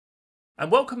And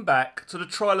welcome back to the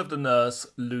trial of the nurse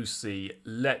Lucy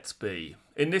Letby.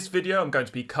 In this video I'm going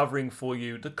to be covering for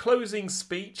you the closing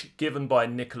speech given by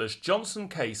Nicholas Johnson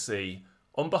KC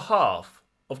on behalf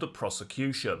of the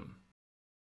prosecution.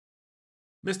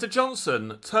 Mr.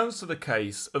 Johnson turns to the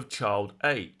case of child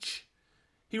H.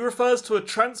 He refers to a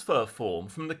transfer form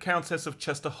from the Countess of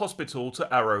Chester Hospital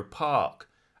to Arrow Park,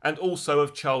 and also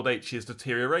of child H's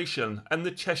deterioration and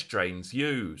the chest drains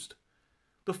used.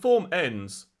 The form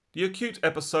ends, "The acute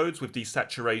episodes with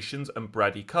desaturations and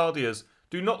bradycardias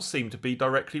do not seem to be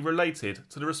directly related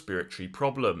to the respiratory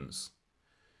problems."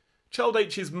 Child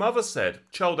H's mother said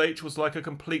child H was like a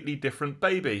completely different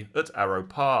baby at Arrow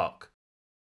Park.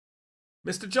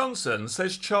 Mr. Johnson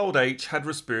says child H had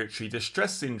respiratory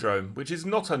distress syndrome, which is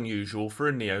not unusual for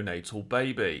a neonatal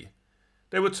baby.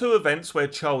 There were two events where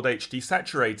child H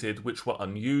desaturated which were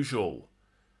unusual.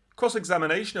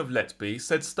 Cross-examination of Letby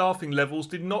said staffing levels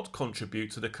did not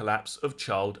contribute to the collapse of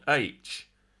child H.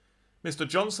 Mr.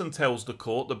 Johnson tells the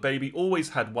court the baby always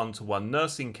had one-to-one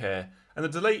nursing care and the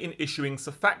delay in issuing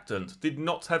surfactant did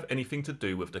not have anything to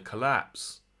do with the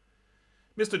collapse.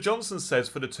 Mr. Johnson says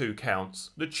for the two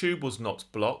counts, the tube was not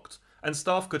blocked and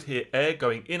staff could hear air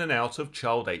going in and out of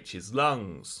child H's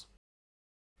lungs.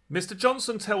 Mr.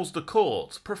 Johnson tells the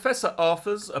court Professor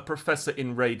Arthurs, a professor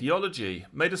in radiology,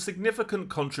 made a significant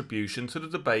contribution to the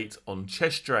debate on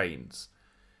chest drains.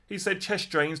 He said chest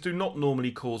drains do not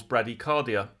normally cause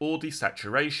bradycardia or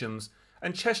desaturations,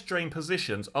 and chest drain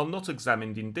positions are not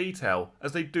examined in detail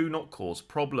as they do not cause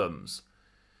problems.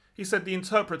 He said the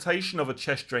interpretation of a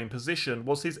chest drain position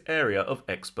was his area of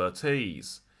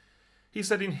expertise. He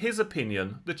said in his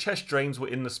opinion the chest drains were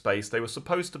in the space they were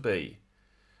supposed to be.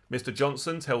 Mr.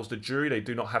 Johnson tells the jury they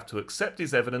do not have to accept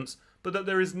his evidence, but that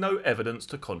there is no evidence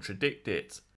to contradict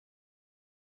it.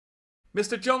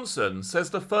 Mr. Johnson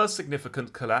says the first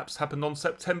significant collapse happened on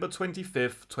September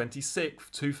 25th, 26th,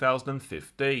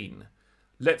 2015.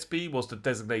 Letby was the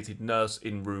designated nurse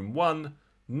in room 1.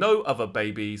 No other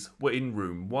babies were in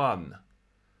room 1.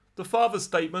 The father's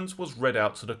statement was read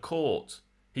out to the court.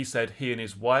 He said he and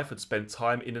his wife had spent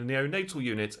time in a neonatal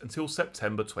unit until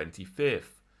September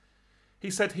 25th. He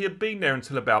said he had been there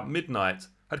until about midnight,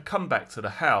 had come back to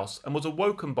the house and was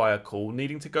awoken by a call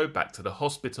needing to go back to the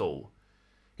hospital.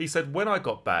 He said, "When I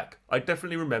got back, I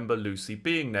definitely remember Lucy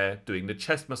being there doing the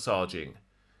chest massaging.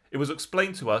 It was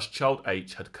explained to us child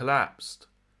H had collapsed.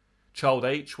 Child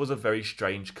H was a very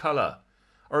strange colour.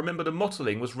 I remember the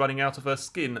mottling was running out of her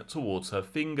skin towards her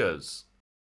fingers."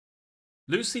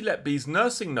 Lucy Letby's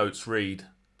nursing notes read,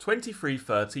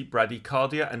 23:30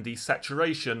 bradycardia and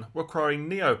desaturation requiring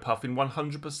neopuff in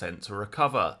 100% to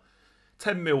recover.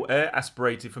 10 ml air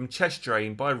aspirated from chest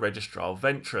drain by registrar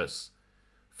ventris.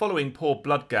 Following poor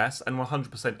blood gas and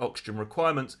 100% oxygen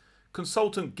requirement,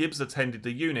 consultant Gibbs attended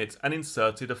the unit and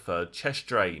inserted a third chest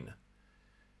drain.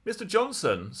 Mr.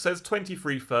 Johnson says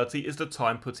 23:30 is the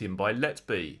time put in by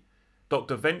Letby.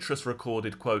 Dr. Ventris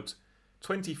recorded, quote,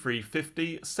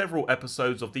 23:50, several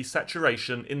episodes of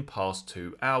desaturation in past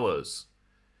 2 hours.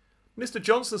 Mr.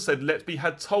 Johnson said Letby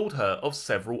had told her of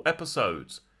several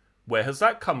episodes. Where has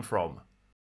that come from?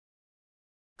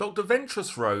 Dr.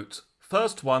 Ventris wrote,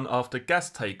 first one after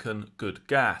gas taken, good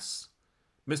gas.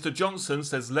 Mr. Johnson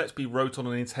says Letby wrote on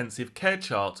an intensive care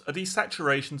chart a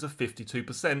desaturation of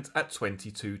 52% at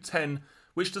 22:10,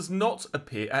 which does not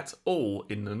appear at all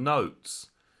in the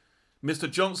notes. Mr.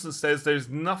 Johnson says there is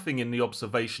nothing in the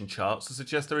observation charts to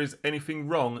suggest there is anything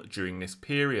wrong during this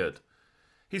period.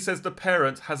 He says the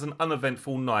parent has an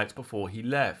uneventful night before he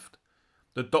left.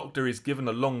 The doctor is given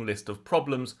a long list of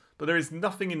problems, but there is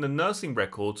nothing in the nursing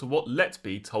record to what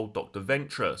Letby told Dr.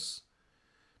 Ventris.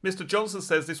 Mr. Johnson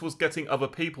says this was getting other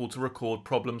people to record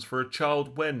problems for a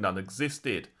child where none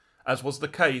existed, as was the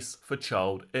case for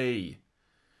child E.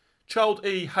 Child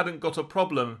E hadn't got a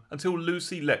problem until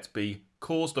Lucy Letby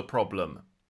caused a problem.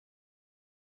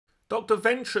 Dr.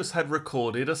 Ventris had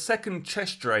recorded a second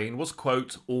chest drain was,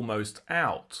 quote, almost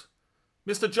out.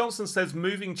 Mr. Johnson says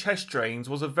moving chest drains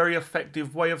was a very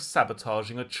effective way of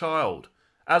sabotaging a child,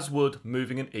 as would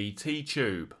moving an ET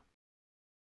tube.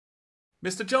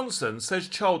 Mr. Johnson says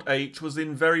child H was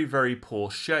in very poor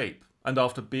shape, and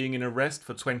after being in arrest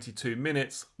for 22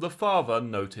 minutes, the father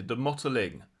noted the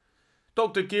mottling.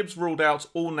 Dr. Gibbs ruled out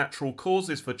all natural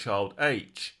causes for child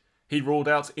H. He ruled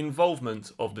out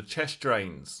involvement of the chest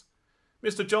drains.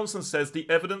 Mr. Johnson says the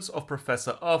evidence of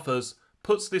Professor Arthurs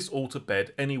puts this all to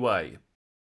bed anyway.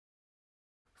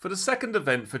 For the second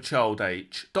event for child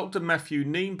H, Dr. Matthew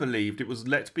Neen believed it was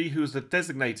Letby who was the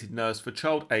designated nurse for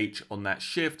child H on that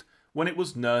shift when it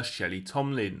was nurse Shelley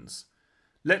Tomlins.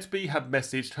 Letby had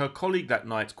messaged her colleague that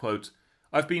night, quote,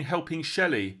 I've been helping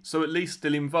Shelley, so at least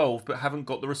still involved but haven't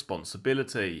got the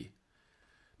responsibility.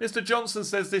 Mr. Johnson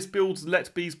says this builds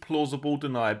Letby's plausible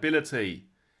deniability.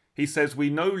 He says we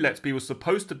know Letby was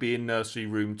supposed to be in nursery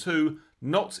room 2,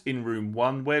 not in room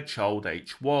 1 where child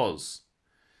H was.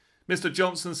 Mr.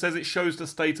 Johnson says it shows the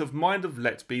state of mind of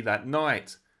Letby that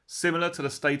night, similar to the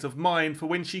state of mind for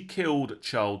when she killed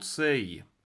child C.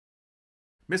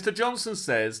 Mr. Johnson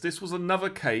says this was another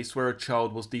case where a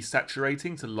child was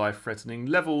desaturating to life-threatening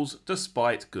levels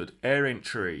despite good air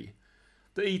entry.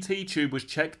 The ET tube was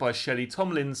checked by Shelley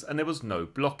Tomlins and there was no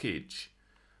blockage.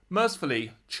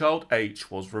 Mercifully, child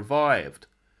H was revived.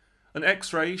 An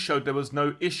X-ray showed there was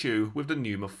no issue with the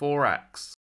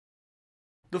pneumothorax.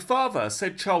 The father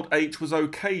said child H was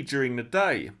okay during the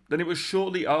day, then it was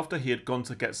shortly after he had gone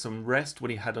to get some rest when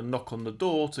he had a knock on the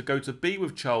door to go to be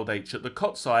with child H at the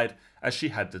cot side as she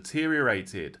had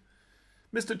deteriorated.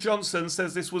 Mr. Johnson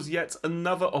says this was yet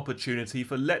another opportunity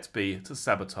for Letby to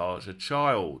sabotage a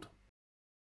child.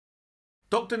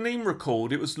 Dr. Neame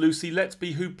recalled it was Lucy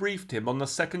Letby who briefed him on the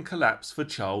second collapse for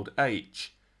child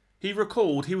H. He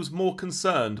recalled he was more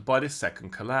concerned by this second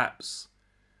collapse.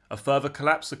 A further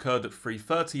collapse occurred at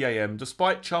 3:30 AM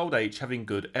despite child H having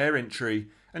good air entry,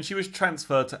 and she was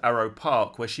transferred to Arrow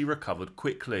Park where she recovered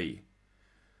quickly.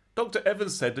 Dr.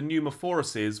 Evans said the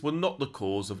pneumothoraces were not the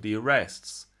cause of the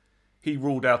arrests. He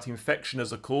ruled out infection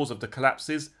as a cause of the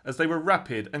collapses as they were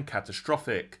rapid and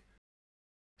catastrophic.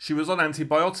 She was on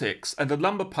antibiotics and a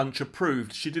lumbar puncture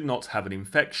proved she did not have an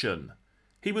infection.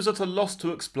 He was at a loss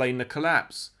to explain the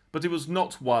collapse, but it was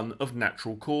not one of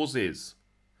natural causes.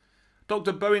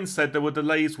 Dr. Bowen said there were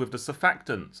delays with the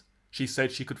surfactant. She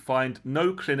said she could find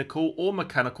no clinical or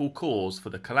mechanical cause for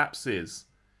the collapses.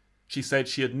 She said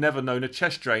she had never known a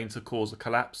chest drain to cause a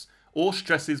collapse or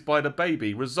stresses by the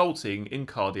baby resulting in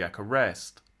cardiac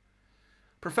arrest.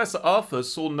 Professor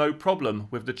Arthurs saw no problem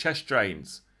with the chest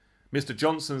drains. Mr.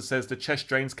 Johnson says the chest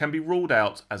drains can be ruled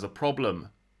out as a problem.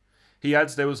 He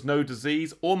adds there was no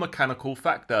disease or mechanical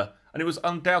factor and it was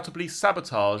undoubtedly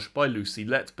sabotage by Lucy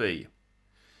Letby.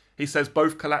 He says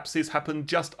both collapses happened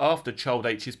just after child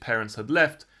H's parents had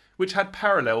left, which had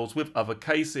parallels with other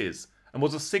cases and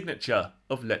was a signature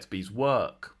of Letby's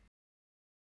work.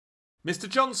 Mr.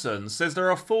 Johnson says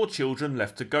there are 4 children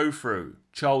left to go through: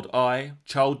 child I,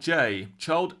 child J,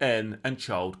 child N and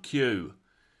child Q.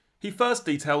 He first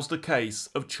details the case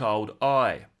of child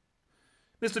I.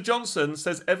 Mr. Johnson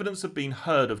says evidence had been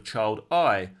heard of child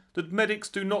I that medics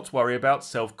do not worry about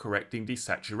self-correcting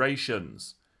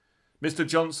desaturations. Mr.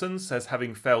 Johnson says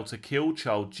having failed to kill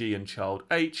child G and child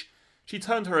H, she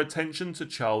turned her attention to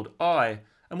child I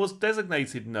and was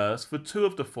designated nurse for 2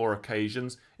 of the 4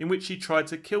 occasions in which she tried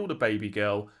to kill the baby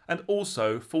girl and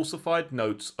also falsified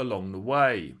notes along the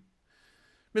way.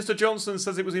 Mr. Johnson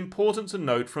says it was important to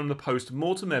note from the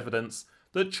post-mortem evidence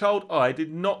that child I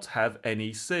did not have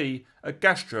NEC, a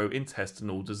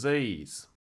gastrointestinal disease.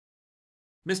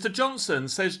 Mr. Johnson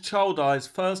says child I's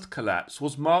first collapse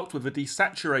was marked with a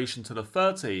desaturation to the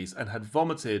 30s and had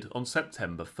vomited on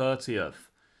September 30th.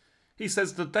 He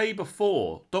says the day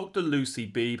before, Dr. Lucy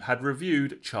Beebe had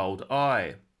reviewed child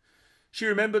I. She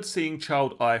remembered seeing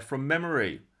child I from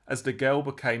memory, as the girl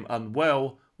became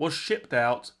unwell, was shipped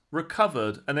out,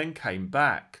 recovered and then came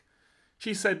back.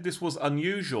 She said this was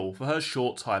unusual for her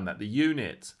short time at the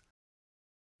unit.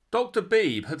 Dr.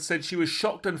 Beebe had said she was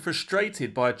shocked and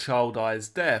frustrated by child I's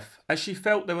death, as she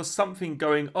felt there was something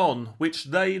going on which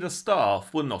they, the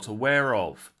staff, were not aware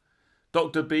of.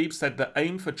 Dr. Beebe said the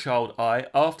aim for child I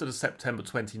after the September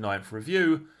 29th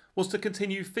review was to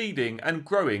continue feeding and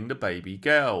growing the baby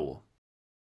girl.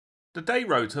 The day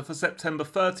rota for September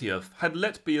 30th had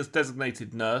Letby as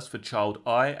designated nurse for child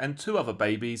I and 2 other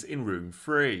babies in room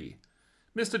 3.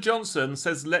 Mr. Johnson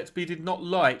says Letby did not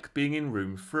like being in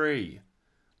room 3.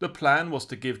 The plan was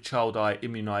to give child I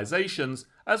immunisations,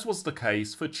 as was the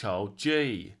case for child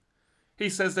G. He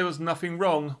says there was nothing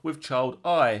wrong with child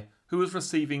I, who was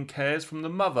receiving cares from the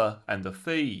mother and a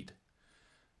feed.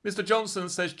 Mr. Johnson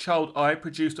says child I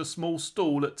produced a small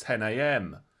stool at 10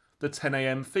 AM. The 10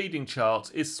 AM feeding chart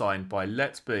is signed by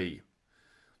Letby.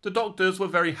 The doctors were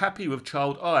very happy with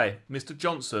child I, Mr.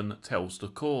 Johnson tells the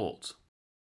court.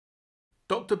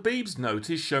 Dr. Beebe's note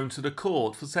is shown to the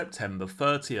court for September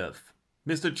 30th.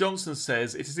 Mr. Johnson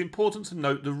says it is important to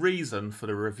note the reason for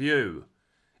the review.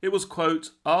 It was,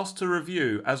 quote, asked to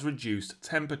review as reduced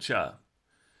temperature.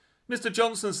 Mr.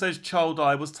 Johnson says child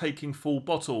I was taking full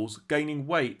bottles, gaining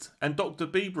weight, and Dr.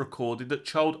 Beebe recorded that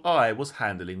child I was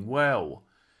handling well.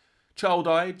 Child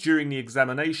I, during the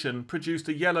examination, produced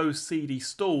a yellow seedy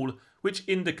stool which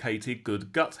indicated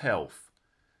good gut health.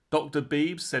 Dr.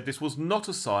 Beebe said this was not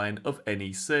a sign of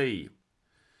NEC.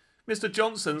 Mr.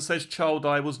 Johnson says child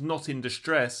I was not in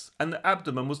distress and the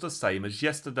abdomen was the same as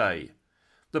yesterday.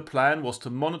 The plan was to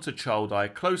monitor child I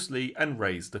closely and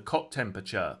raise the cot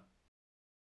temperature.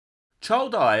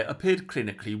 Child I appeared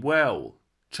clinically well.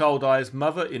 Child I's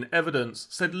mother in evidence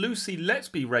said Lucy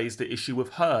Letby raised the issue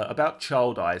with her about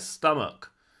child I's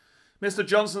stomach. Mr.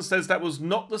 Johnson says that was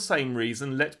not the same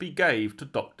reason Letby gave to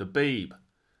Dr. Beebe.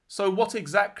 So what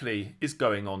exactly is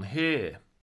going on here?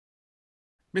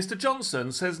 Mr.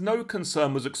 Johnson says no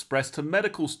concern was expressed to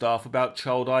medical staff about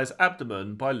child I's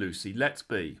abdomen by Lucy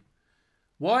Letby.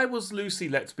 Why was Lucy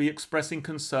Letby expressing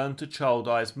concern to child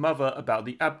I's mother about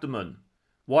the abdomen?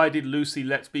 Why did Lucy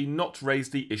Letby not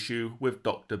raise the issue with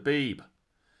Dr. Beebe?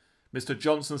 Mr.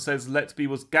 Johnson says Letby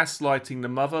was gaslighting the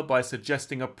mother by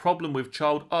suggesting a problem with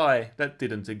child I that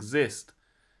didn't exist,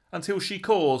 until she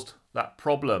caused that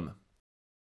problem.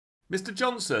 Mr.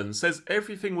 Johnson says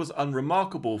everything was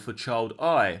unremarkable for child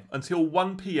I until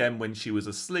 1 PM when she was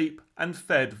asleep and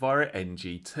fed via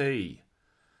NGT.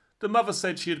 The mother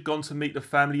said she had gone to meet the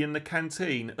family in the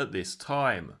canteen at this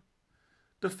time.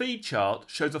 The feed chart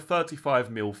shows a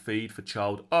 35ml feed for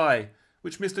child I,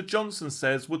 which Mr. Johnson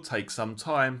says would take some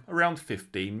time, around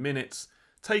 15 minutes,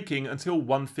 taking until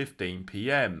 1:15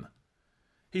 PM.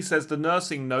 He says the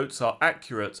nursing notes are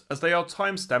accurate as they are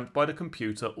time-stamped by the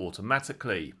computer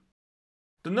automatically.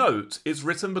 The note is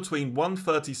written between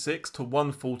 1:36 to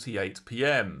 1:48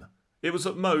 PM. It was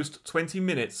at most 20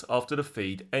 minutes after the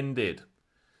feed ended.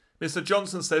 Mr.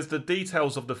 Johnson says the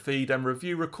details of the feed and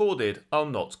review recorded are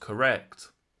not correct.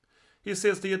 He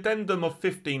says the addendum of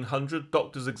 1500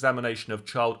 doctor's examination of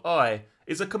child I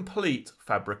is a complete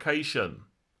fabrication.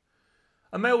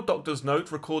 A male doctor's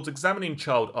note records examining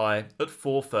child I at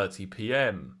 4:30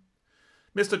 PM.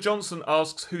 Mr. Johnson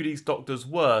asks who these doctors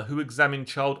were who examined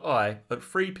child I at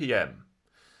 3 PM.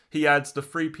 He adds the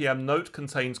 3 PM note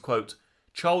contains, quote,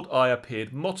 child I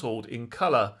appeared mottled in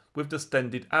colour with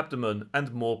distended abdomen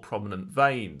and more prominent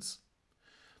veins.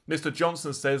 Mr.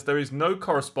 Johnson says there is no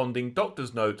corresponding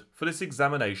doctor's note for this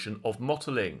examination of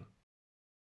mottling.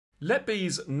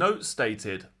 Letby's note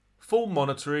stated, full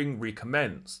monitoring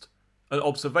recommenced. An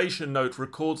observation note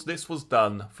records this was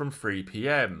done from 3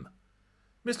 PM.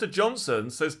 Mr. Johnson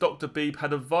says Dr. Beebe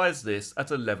had advised this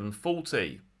at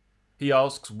 11:40. He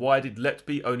asks why did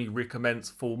Letby only recommence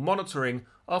full monitoring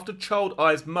after child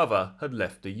I's mother had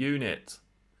left the unit.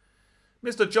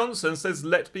 Mr. Johnson says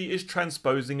Letby is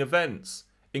transposing events,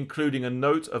 including a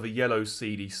note of a yellow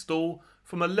seedy stool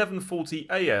from 11:40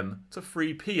 AM to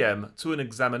 3 PM to an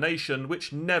examination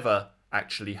which never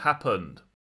actually happened.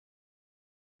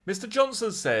 Mr.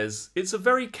 Johnson says it's a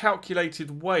very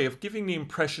calculated way of giving the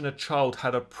impression a child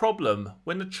had a problem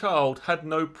when the child had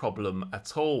no problem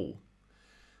at all.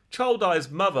 Child I's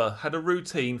mother had a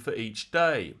routine for each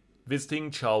day,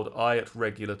 visiting child I at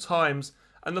regular times,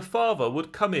 and the father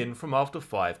would come in from after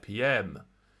 5 PM.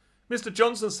 Mr.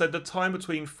 Johnson said the time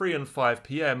between 3 and 5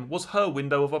 PM was her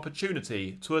window of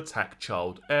opportunity to attack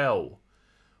child L.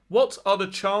 What are the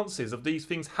chances of these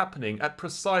things happening at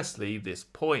precisely this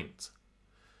point?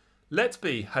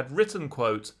 Letby had written,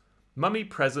 quote, mummy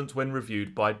present when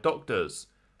reviewed by doctors,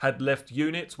 had left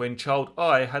unit when child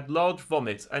I had large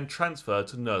vomit and transferred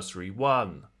to nursery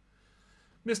 1.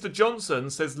 Mr. Johnson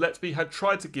says Letby had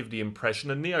tried to give the impression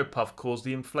a neopuff caused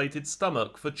the inflated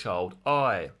stomach for child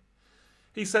I.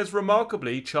 He says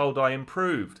remarkably child I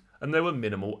improved and there were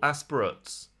minimal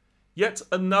aspirates. Yet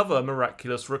another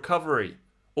miraculous recovery,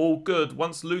 all good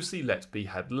once Lucy Letby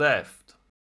had left.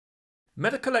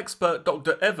 Medical expert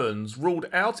Dr. Evans ruled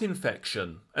out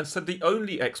infection and said the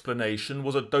only explanation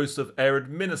was a dose of air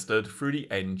administered through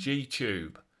the NG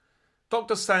tube.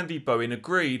 Dr. Sandy Bowen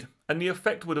agreed, and the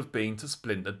effect would have been to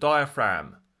splint the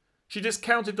diaphragm. She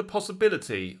discounted the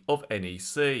possibility of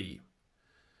NEC.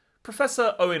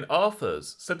 Professor Owen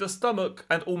Arthurs said the stomach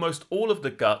and almost all of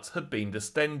the gut had been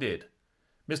distended.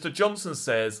 Mr. Johnson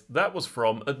says that was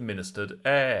from administered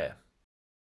air.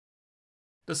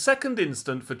 The second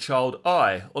incident for child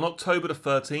I on October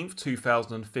 13th,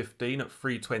 2015 at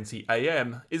 3:20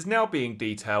 AM is now being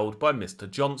detailed by Mr.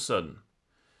 Johnson.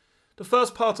 The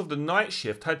first part of the night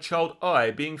shift had child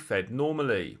I being fed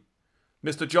normally.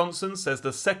 Mr. Johnson says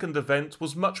the second event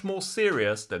was much more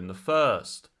serious than the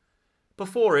first.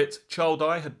 Before it, child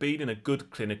I had been in a good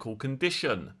clinical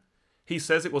condition. He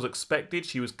says it was expected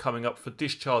she was coming up for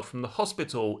discharge from the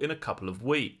hospital in a couple of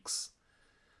weeks.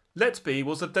 Letby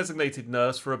was the designated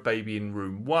nurse for a baby in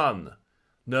room 1.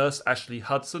 Nurse Ashley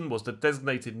Hudson was the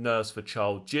designated nurse for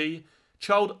child G,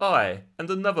 child I, and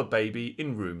another baby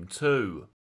in room 2.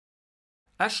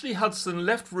 Ashley Hudson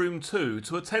left room 2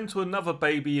 to attend to another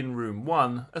baby in room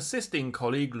 1, assisting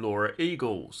colleague Laura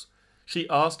Eagles. she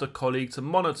asked a colleague to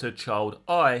monitor child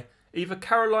I, either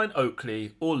Caroline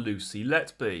Oakley or Lucy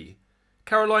Letby.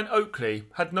 Caroline Oakley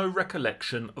had no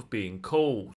recollection of being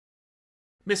called.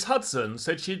 Miss Hudson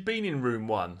said she had been in room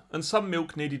 1 and some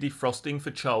milk needed defrosting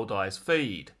for child I's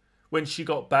feed. When she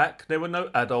got back, there were no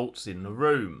adults in the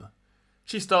room.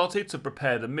 She started to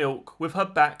prepare the milk with her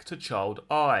back to child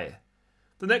I.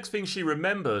 The next thing she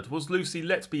remembered was Lucy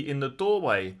Letby in the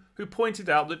doorway, who pointed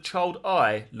out that child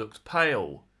I looked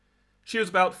pale. She was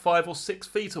about 5 or 6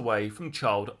 feet away from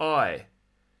child I.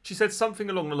 She said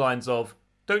something along the lines of,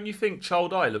 "Don't you think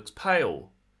child I looks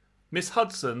pale?" Miss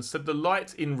Hudson said the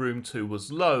light in room 2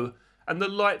 was low and the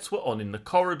lights were on in the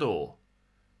corridor.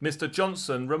 Mr.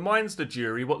 Johnson reminds the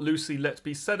jury what Lucy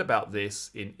Letby said about this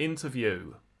in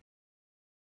interview.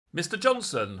 Mr.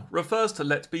 Johnson refers to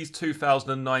Letby's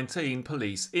 2019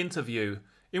 police interview,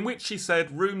 in which she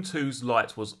said room 2's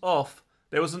light was off,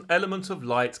 there was an element of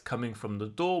light coming from the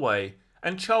doorway,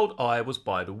 and child I was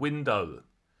by the window.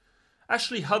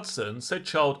 Ashley Hudson said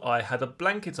child I had a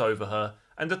blanket over her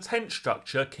and a tent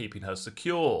structure keeping her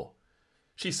secure.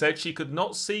 She said she could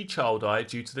not see child I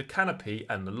due to the canopy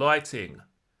and the lighting.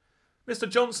 Mr.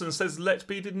 Johnson says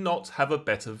Letby did not have a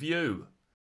better view.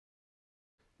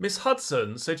 Miss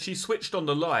Hudson said she switched on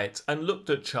the light and looked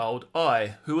at child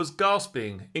I, who was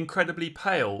gasping, incredibly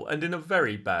pale and in a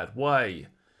very bad way.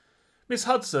 Miss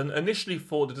Hudson initially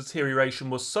thought the deterioration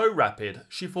was so rapid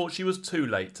she thought she was too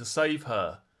late to save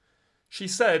her. She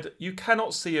said, "You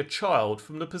cannot see a child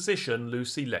from the position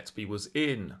Lucy Letby was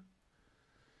in."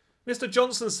 Mr.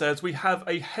 Johnson says we have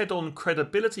a head-on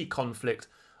credibility conflict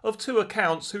of two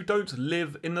accounts who don't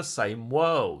live in the same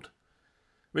world.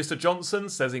 Mr. Johnson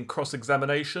says in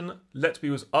cross-examination, Letby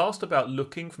was asked about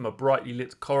looking from a brightly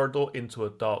lit corridor into a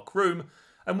dark room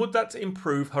and would that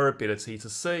improve her ability to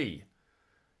see.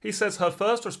 He says her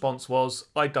first response was,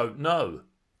 "I don't know."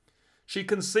 She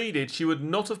conceded she would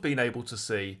not have been able to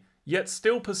see, yet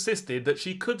still persisted that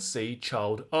she could see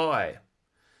child I.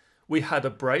 We had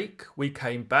a break, we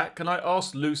came back and I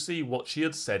asked Lucy what she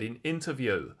had said in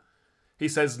interview. He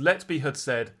says Letby had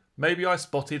said, "Maybe I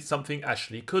spotted something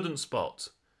Ashley couldn't spot."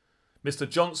 Mr.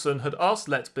 Johnson had asked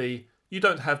Letby, "You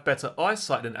don't have better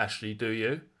eyesight than Ashley, do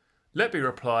you?" Letby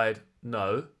replied,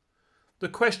 "No." The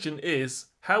question is,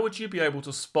 how would you be able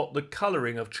to spot the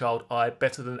colouring of child I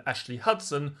better than Ashley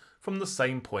Hudson from the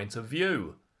same point of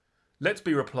view?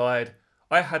 Letby replied,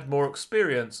 "I had more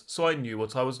experience, so I knew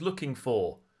what I was looking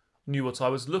for, knew what I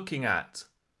was looking at."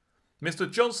 Mr.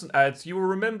 Johnson adds, "You will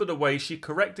remember the way she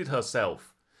corrected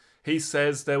herself." He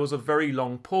says there was a very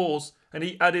long pause, and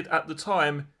he added at the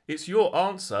time, "It's your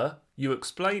answer, you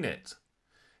explain it."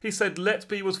 He said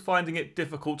Letby was finding it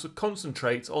difficult to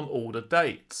concentrate on all the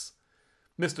dates.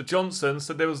 Mr. Johnson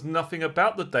said there was nothing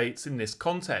about the dates in this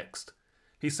context.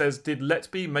 He says, did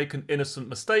Letby make an innocent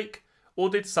mistake, or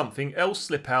did something else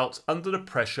slip out under the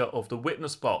pressure of the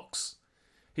witness box?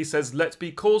 He says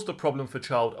Letby caused the problem for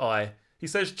child I. He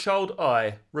says child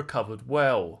I recovered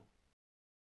well.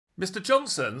 Mr.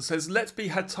 Johnson says Letby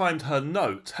had timed her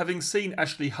note, having seen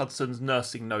Ashley Hudson's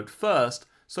nursing note first,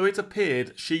 so it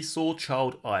appeared she saw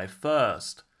child I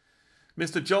first.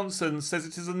 Mr. Johnson says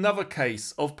it is another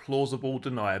case of plausible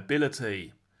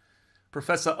deniability.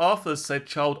 Professor Arthurs said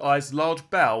child I's large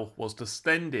bowel was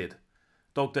distended.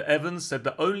 Dr. Evans said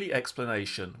the only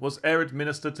explanation was air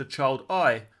administered to child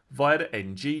I via the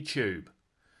NG tube.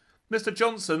 Mr.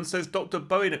 Johnson says Dr.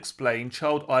 Bowen explained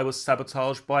child I was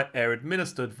sabotaged by air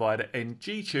administered via the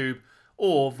NG tube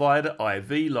or via the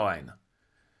IV line.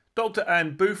 Dr.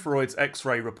 Anne Boothroyd's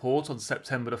X-ray report on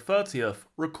September the 30th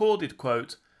recorded,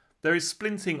 quote, "There is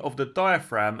splinting of the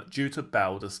diaphragm due to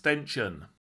bowel distension."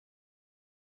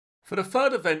 For the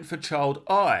third event for child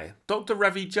I, Dr.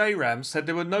 Ravi Jairam said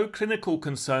there were no clinical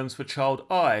concerns for child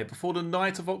I before the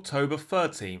night of October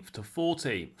 13th to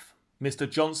 14th. Mr.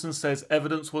 Johnson says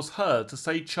evidence was heard to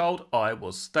say child I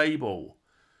was stable.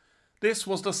 This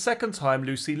was the second time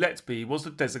Lucy Letby was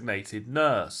the designated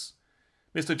nurse.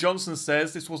 Mr. Johnson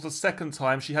says this was the second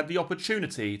time she had the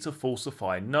opportunity to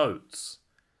falsify notes.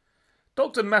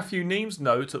 Dr. Matthew Neam's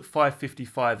note at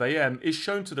 5:55 AM is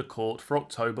shown to the court for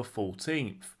October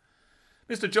 14th.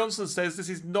 Mr. Johnson says this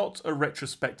is not a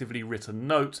retrospectively written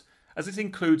note, as it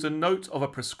includes a note of a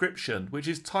prescription which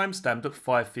is timestamped at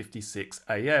 5:56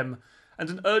 AM and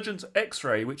an urgent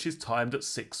X-ray which is timed at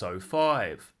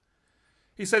 6:05.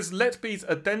 He says Letby's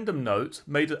addendum note,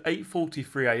 made at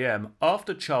 8:43 AM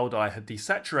after child I had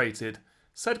desaturated,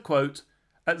 said, quote,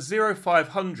 "At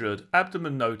 0500,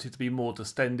 abdomen noted to be more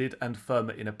distended and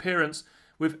firmer in appearance,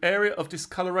 with area of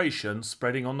discoloration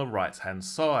spreading on the right-hand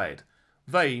side.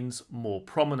 Veins more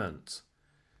prominent."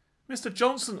 Mr.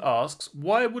 Johnson asks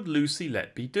why would Lucy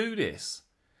Letby do this.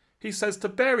 He says to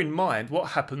bear in mind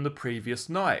what happened the previous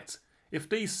night. If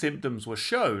these symptoms were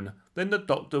shown, then the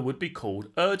doctor would be called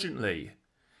urgently.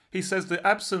 He says the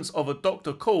absence of a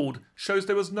doctor called shows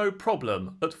there was no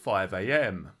problem at 5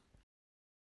 AM.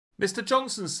 Mr.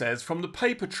 Johnson says from the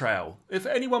paper trail, if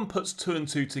anyone puts 2 and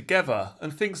 2 together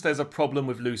and thinks there's a problem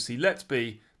with Lucy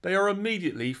Letby, they are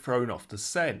immediately thrown off the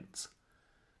scent.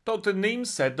 Dr. Neem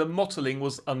said the mottling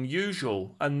was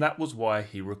unusual and that was why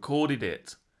he recorded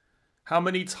it. How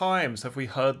many times have we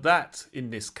heard that in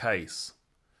this case?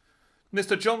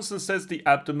 Mr. Johnson says the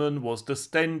abdomen was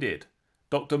distended.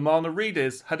 Dr.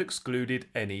 Marnarides had excluded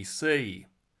NEC.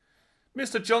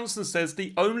 Mr. Johnson says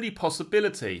the only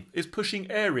possibility is pushing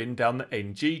air in down the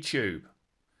NG tube.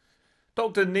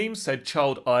 Dr. Neem said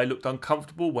child I looked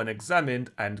uncomfortable when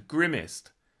examined and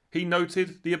grimaced. He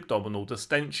noted the abdominal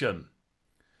distension.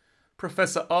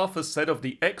 Professor Arthur said of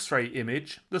the X-ray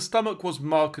image, the stomach was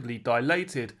markedly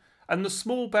dilated and the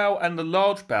small bowel and the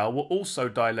large bowel were also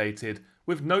dilated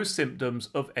with no symptoms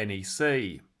of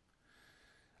NEC.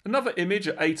 Another image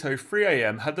at 8:03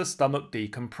 AM had the stomach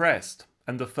decompressed,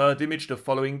 and the third image the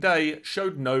following day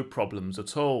showed no problems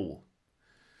at all.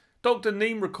 Dr.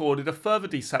 Neem recorded a further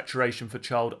desaturation for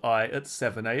child I at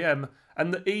 7 AM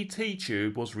and the ET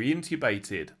tube was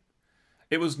reintubated.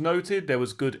 It was noted there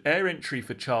was good air entry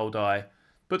for child I,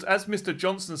 but as Mr.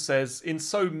 Johnson says in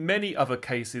so many other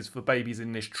cases for babies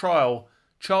in this trial,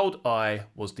 child I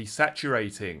was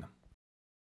desaturating.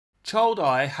 Child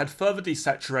I had further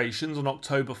desaturations on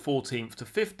October 14th to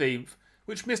 15th,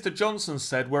 which Mr. Johnson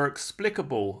said were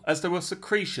explicable as there were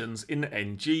secretions in the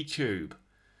NG tube.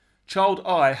 Child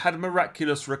I had a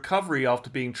miraculous recovery after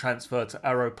being transferred to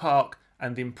Arrow Park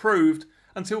and improved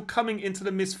until coming into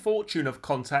the misfortune of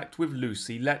contact with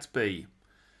Lucy Letby.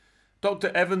 Dr.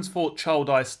 Evans thought child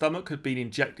I's stomach had been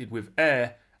injected with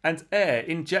air and air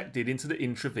injected into the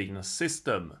intravenous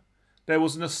system. There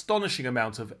was an astonishing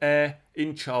amount of air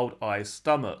in child I's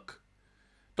stomach.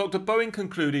 Dr. Bowen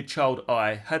concluded child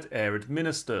I had air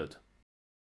administered.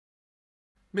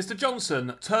 Mr.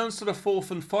 Johnson turns to the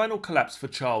fourth and final collapse for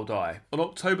child I on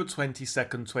October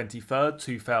 22nd, 23rd,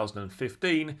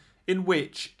 2015, in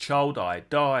which child I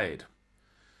died.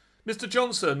 Mr.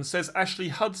 Johnson says Ashley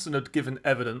Hudson had given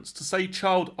evidence to say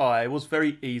child I was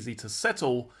very easy to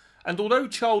settle, and although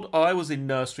child I was in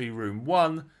nursery room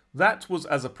 1, that was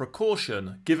as a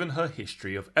precaution given her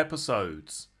history of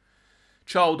episodes.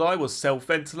 Child I was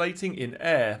self-ventilating in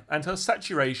air and her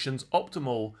saturations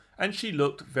optimal, and she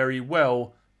looked very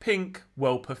well, pink,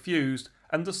 well perfused,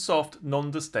 and a soft,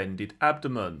 non-distended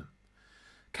abdomen.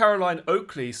 Caroline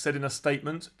Oakley said in a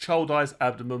statement child I's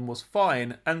abdomen was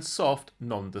fine and soft,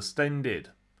 non-distended.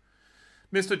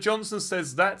 Mr. Johnson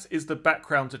says that is the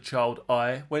background to child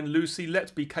I when Lucy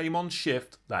Letby came on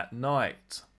shift that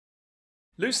night.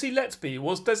 Lucy Letby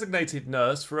was designated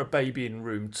nurse for a baby in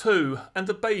room 2 and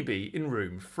a baby in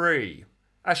room 3.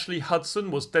 Ashley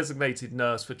Hudson was designated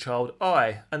nurse for child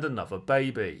I and another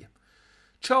baby.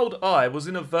 Child I was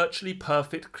in a virtually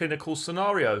perfect clinical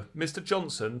scenario, Mr.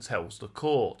 Johnson tells the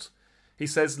court. He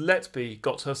says Letby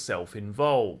got herself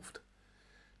involved.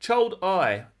 Child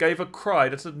I gave a cry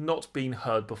that had not been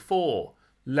heard before,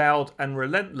 loud and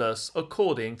relentless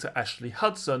according to Ashley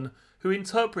Hudson, who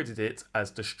interpreted it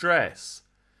as distress.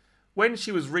 When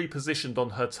she was repositioned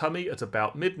on her tummy at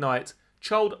about midnight,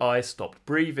 child I stopped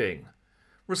breathing.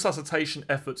 Resuscitation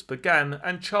efforts began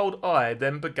and child I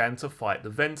then began to fight the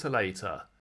ventilator.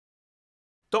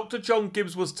 Dr. John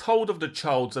Gibbs was told of the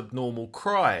child's abnormal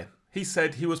cry. He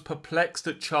said he was perplexed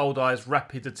at child I's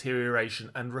rapid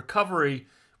deterioration and recovery,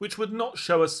 which would not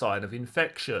show a sign of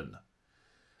infection.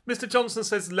 Mr. Johnson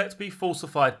says Letby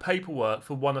falsified paperwork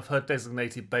for one of her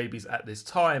designated babies at this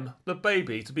time, the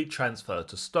baby to be transferred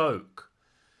to Stoke.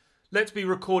 Letby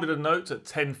recorded a note at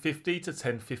 10:50 to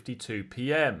 10:52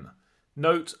 PM.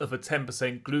 Note of a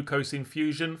 10% glucose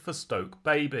infusion for Stoke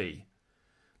baby.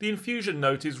 The infusion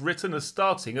note is written as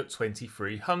starting at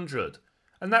 2300,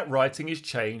 and that writing is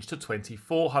changed to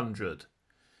 2400.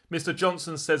 Mr.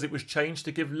 Johnson says it was changed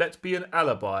to give Letby an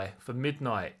alibi for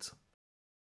midnight.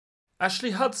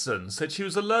 Ashley Hudson said she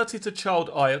was alerted to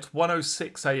child I at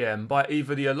 1:06 AM by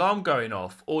either the alarm going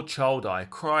off or child I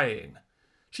crying.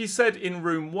 She said in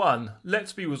room 1,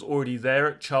 Letby was already there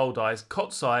at child I's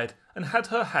cot side and had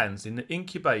her hands in the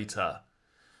incubator.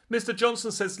 Mr.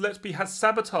 Johnson says Letby had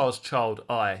sabotaged child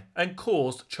I and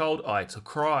caused child I to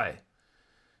cry.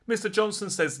 Mr. Johnson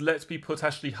says Letby put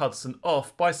Ashley Hudson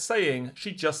off by saying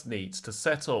she just needs to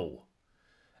settle.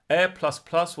 Air++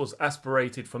 was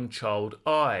aspirated from child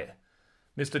I.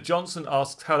 Mr. Johnson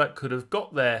asks how that could have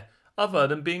got there, other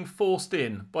than being forced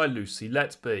in by Lucy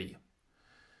Letby.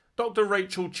 Dr.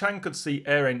 Rachel Chan could see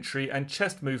air entry and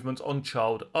chest movement on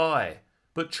child I,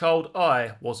 but child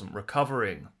I wasn't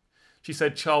recovering. She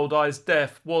said child I's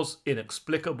death was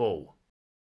inexplicable.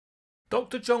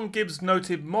 Dr. John Gibbs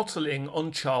noted mottling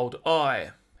on child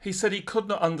I. He said he could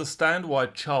not understand why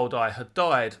child I had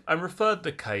died and referred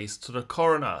the case to the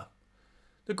coroner.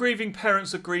 The grieving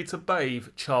parents agreed to bathe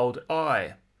child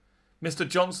I. Mr.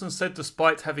 Johnson said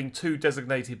despite having 2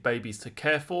 designated babies to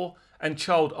care for and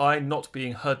child I not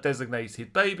being her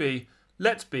designated baby,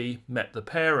 Letby met the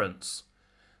parents.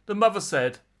 The mother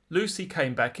said Lucy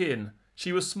came back in.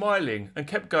 She was smiling and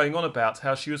kept going on about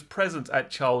how she was present at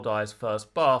child I's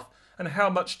first bath and how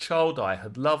much child I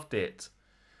had loved it.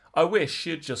 I wish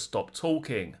she had just stopped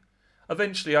talking.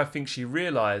 Eventually I think she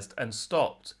realised and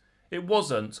stopped. It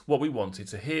wasn't what we wanted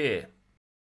to hear.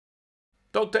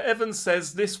 Dr. Evans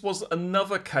says this was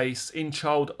another case in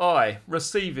child I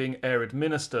receiving air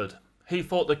administered. He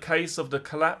thought the case of the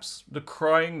collapse, the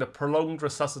crying, the prolonged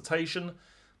resuscitation,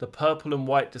 the purple and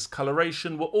white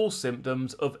discoloration were all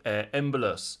symptoms of air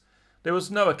embolus. There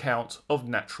was no account of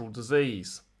natural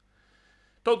disease.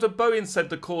 Dr. Bowen said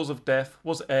the cause of death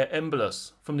was air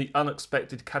embolus, from the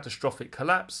unexpected catastrophic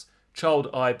collapse, child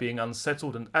I being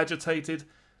unsettled and agitated,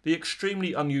 the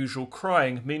extremely unusual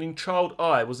crying meaning child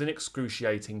I was in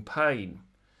excruciating pain.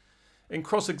 In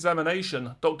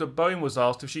cross-examination, Dr. Bowen was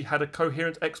asked if she had a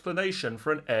coherent explanation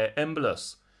for an air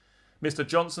embolus. Mr.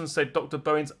 Johnson said Dr.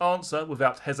 Bowen's answer,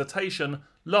 without hesitation,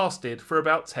 lasted for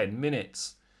about 10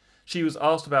 minutes. She was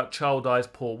asked about child I's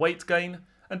poor weight gain,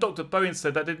 and Dr. Bowen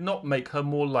said that did not make her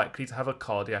more likely to have a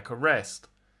cardiac arrest.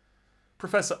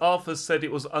 Professor Arthurs said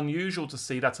it was unusual to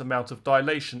see that amount of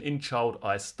dilation in child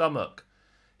I's stomach.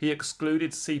 He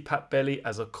excluded CPAP belly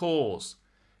as a cause.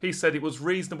 He said it was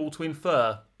reasonable to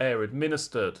infer air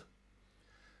administered.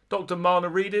 Dr. Marna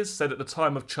Reedis said at the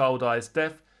time of child I's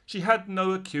death she had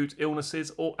no acute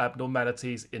illnesses or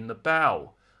abnormalities in the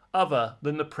bowel, other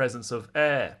than the presence of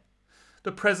air.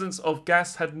 The presence of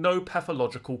gas had no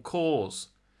pathological cause.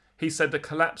 He said the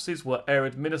collapses were air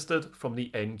administered from the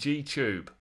NG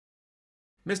tube.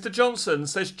 Mr. Johnson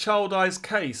says child I's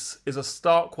case is a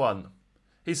stark one.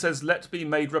 He says Letby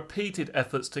made repeated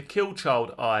efforts to kill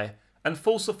child I and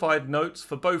falsified notes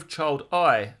for both child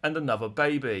I and another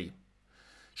baby.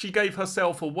 She gave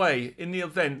herself away in the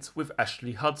event with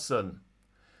Ashley Hudson.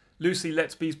 Lucy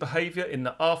Letby's behaviour in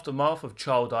the aftermath of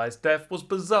child I's death was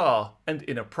bizarre and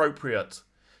inappropriate.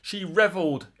 She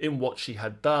revelled in what she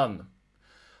had done.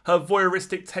 Her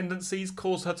voyeuristic tendencies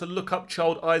caused her to look up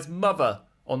child I's mother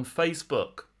on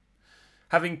Facebook.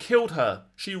 Having killed her,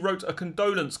 she wrote a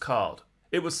condolence card.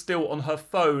 It was still on her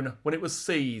phone when it was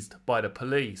seized by the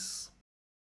police.